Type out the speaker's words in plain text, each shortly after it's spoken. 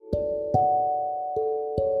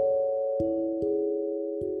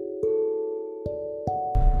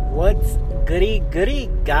What's goody,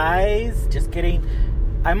 guys? Just kidding.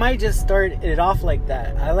 I might just start it off like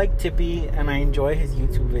that. I like Tippy and I enjoy his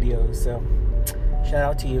YouTube videos, so shout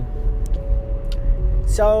out to you.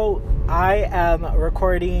 So I am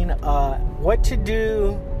recording what to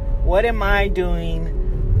do, what am I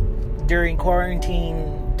doing during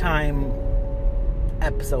quarantine time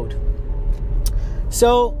episode.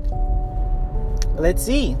 So let's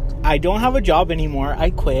see. I don't have a job anymore. I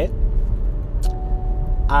quit.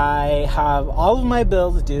 I have all of my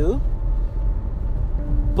bills due.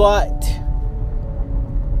 But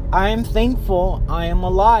I am thankful I am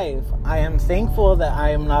alive. I am thankful that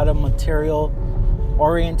I am not a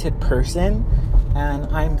material-oriented person. And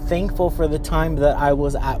I'm thankful for the time that I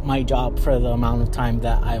was at my job for the amount of time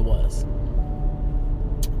that I was.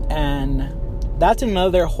 And that's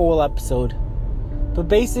another whole episode. But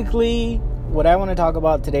basically, what I want to talk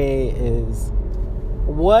about today is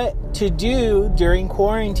what to do during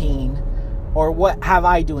quarantine, or what have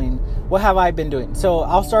I been doing. So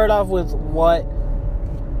I'll start off with what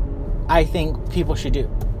I think people should do,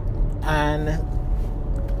 and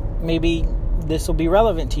maybe this will be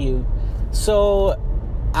relevant to you. So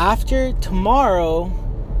after today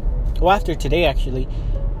actually,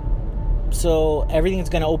 so everything's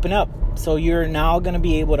going to open up. So you're now going to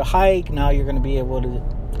be able to hike. Now you're going to be able to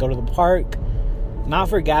go to the park. Not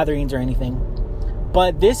for gatherings or anything.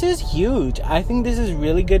 But this is huge. I think this is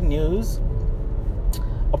really good news.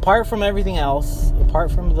 Apart from everything else,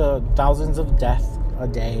 apart from the thousands of deaths a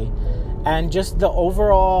day, and just the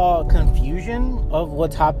overall confusion of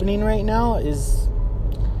what's happening right now is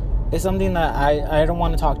something that I don't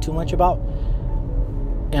want to talk too much about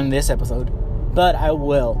in this episode. But I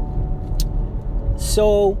will.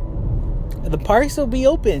 So the parks will be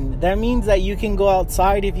open. That means that you can go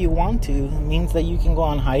outside if you want to. It means that you can go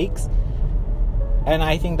on hikes. And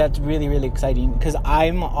I think that's really, really exciting, because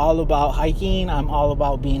I'm all about hiking. I'm all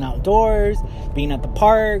about being outdoors, being at the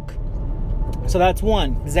park. So that's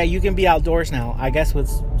one, is that you can be outdoors now, I guess, with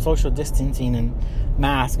social distancing and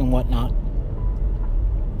masks and whatnot.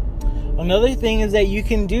 Another thing is that you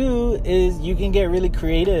can do is you can get really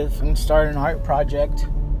creative and start an art project.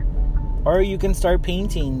 Or you can start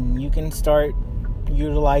painting. You can start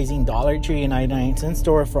utilizing Dollar Tree and 99-cent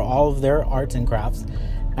store for all of their arts and crafts.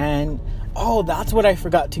 And, that's what I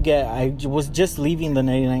forgot to get. I was just leaving the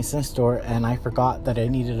 99-cent store and I forgot that I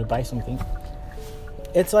needed to buy something.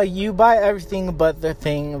 It's like you buy everything but the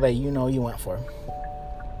thing that you know you went for.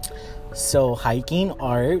 So hiking,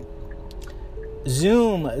 art,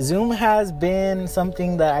 Zoom. Zoom has been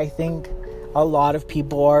something that I think a lot of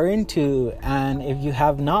people are into. And if you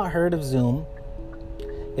have not heard of Zoom,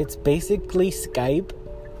 it's basically Skype,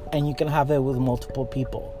 and you can have it with multiple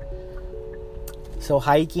people. So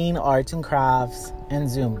hiking, arts and crafts, and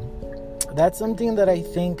Zoom. That's something that I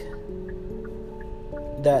think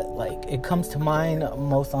that it comes to mind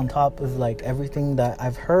most on top of everything that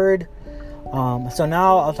I've heard. So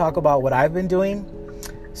now I'll talk about what I've been doing.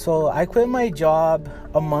 So I quit my job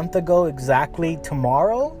a month ago, exactly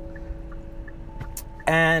tomorrow.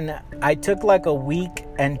 And I took a week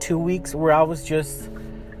and 2 weeks where I was just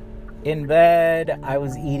in bed. I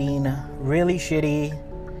was eating really shitty.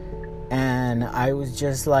 And I was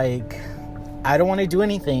just I don't want to do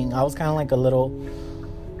anything. I was kind of like a little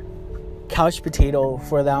couch potato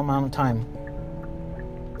for that amount of time.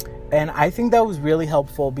 And I think that was really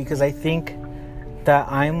helpful, because I think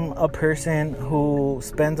that I'm a person who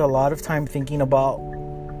spends a lot of time thinking about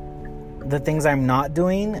the things I'm not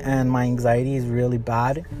doing, and my anxiety is really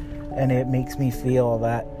bad, and it makes me feel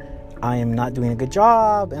that I am not doing a good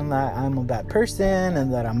job, and that I'm a bad person,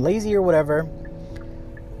 and that I'm lazy or whatever.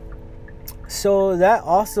 So that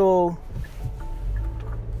also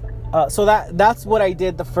that's what I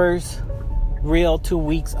did the first real 2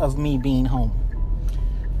 weeks of me being home.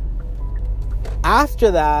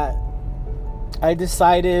 After that, I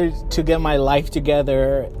decided to get my life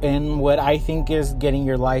together in what I think is getting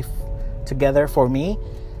your life together for me.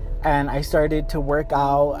 And I started to work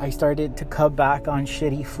out. I started to cut back on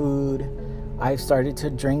shitty food. I started to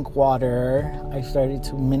drink water. I started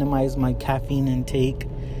to minimize my caffeine intake.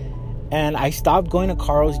 And I stopped going to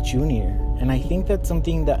Carl's Jr. And I think that's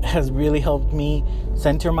something that has really helped me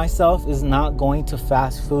center myself, is not going to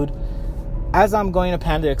fast food as I'm going to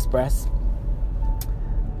Panda Express.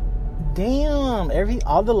 Damn,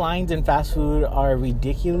 all the lines in fast food are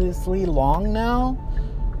ridiculously long now.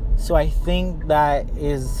 So I think that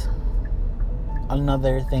is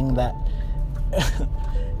another thing that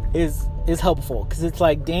is helpful, because it's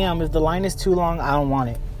damn, if the line is too long, I don't want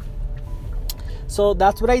it. So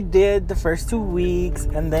that's what I did the first 2 weeks.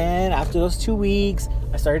 And then after those 2 weeks,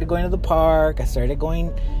 I started going to the park. I started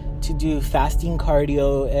going to do fasting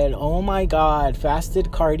cardio, and oh my god, fasted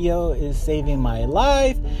cardio is saving my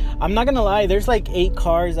life. I'm not gonna lie, there's like 8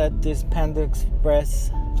 cars at this Panda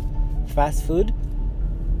Express fast food.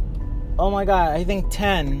 Oh my god, I think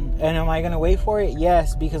 10. And am I gonna wait for it?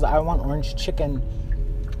 Yes, because I want orange chicken.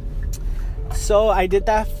 So I did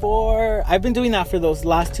that I've been doing that for those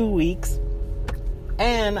last 2 weeks.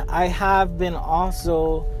 And I have been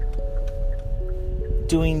also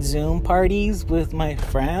doing Zoom parties with my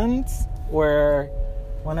friends where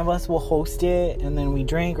one of us will host it and then we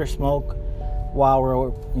drink or smoke while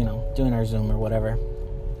we're, doing our Zoom or whatever.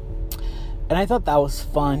 And I thought that was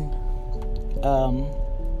fun.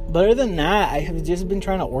 But other than that, I have just been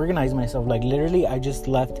trying to organize myself. Like literally, I just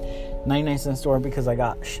left 99-cent store because I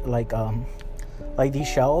got like these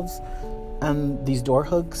shelves and these door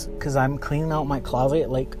hooks because I'm cleaning out my closet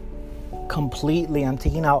like completely. I'm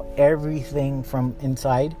taking out everything from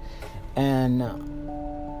inside, and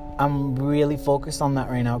I'm really focused on that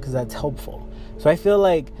right now because that's helpful. So I feel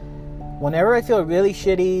like whenever I feel really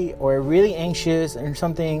shitty or really anxious or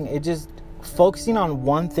something, it just focusing on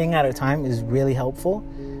one thing at a time is really helpful.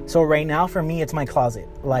 So right now for me, it's my closet.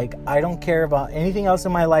 Like, I don't care about anything else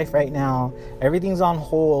in my life right now. Everything's on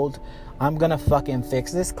hold. I'm gonna fucking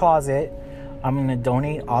fix this closet. I'm gonna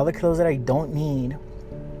donate all the clothes that I don't need,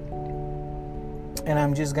 and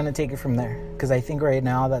I'm just gonna take it from there because I think right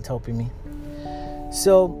now that's helping me.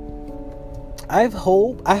 So I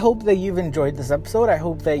hope that you've enjoyed this episode. I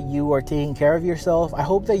hope that you are taking care of yourself. I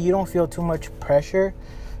hope that you don't feel too much pressure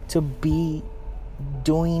to be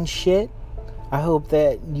doing shit. I hope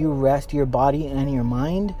that you rest your body and your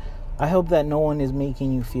mind. I hope that no one is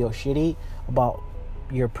making you feel shitty about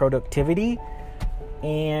your productivity.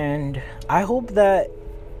 And I hope that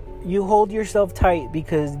you hold yourself tight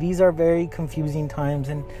because these are very confusing times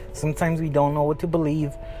and sometimes we don't know what to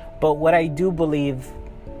believe. But what I do believe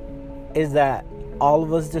is that all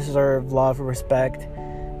of us deserve love, respect,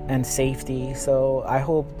 and safety. So I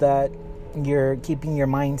hope that you're keeping your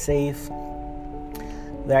mind safe,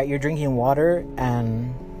 that you're drinking water,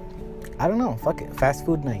 and I don't know, fuck it, fast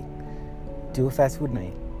food night. Do a fast food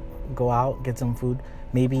night. Go out, get some food.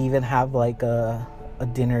 Maybe even have like a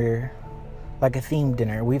dinner, like a themed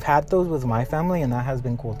dinner. We've had those with my family and that has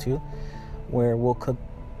been cool too, where we'll cook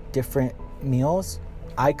different meals.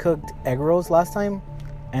 I cooked egg rolls last time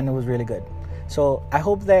and it was really good. So I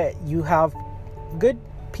hope that you have good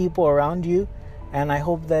people around you, and I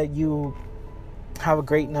hope that you have a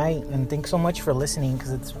great night, and thanks so much for listening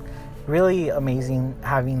because it's really amazing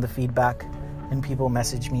having the feedback and people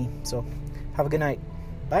message me. So have a good night.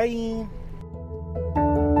 Bye.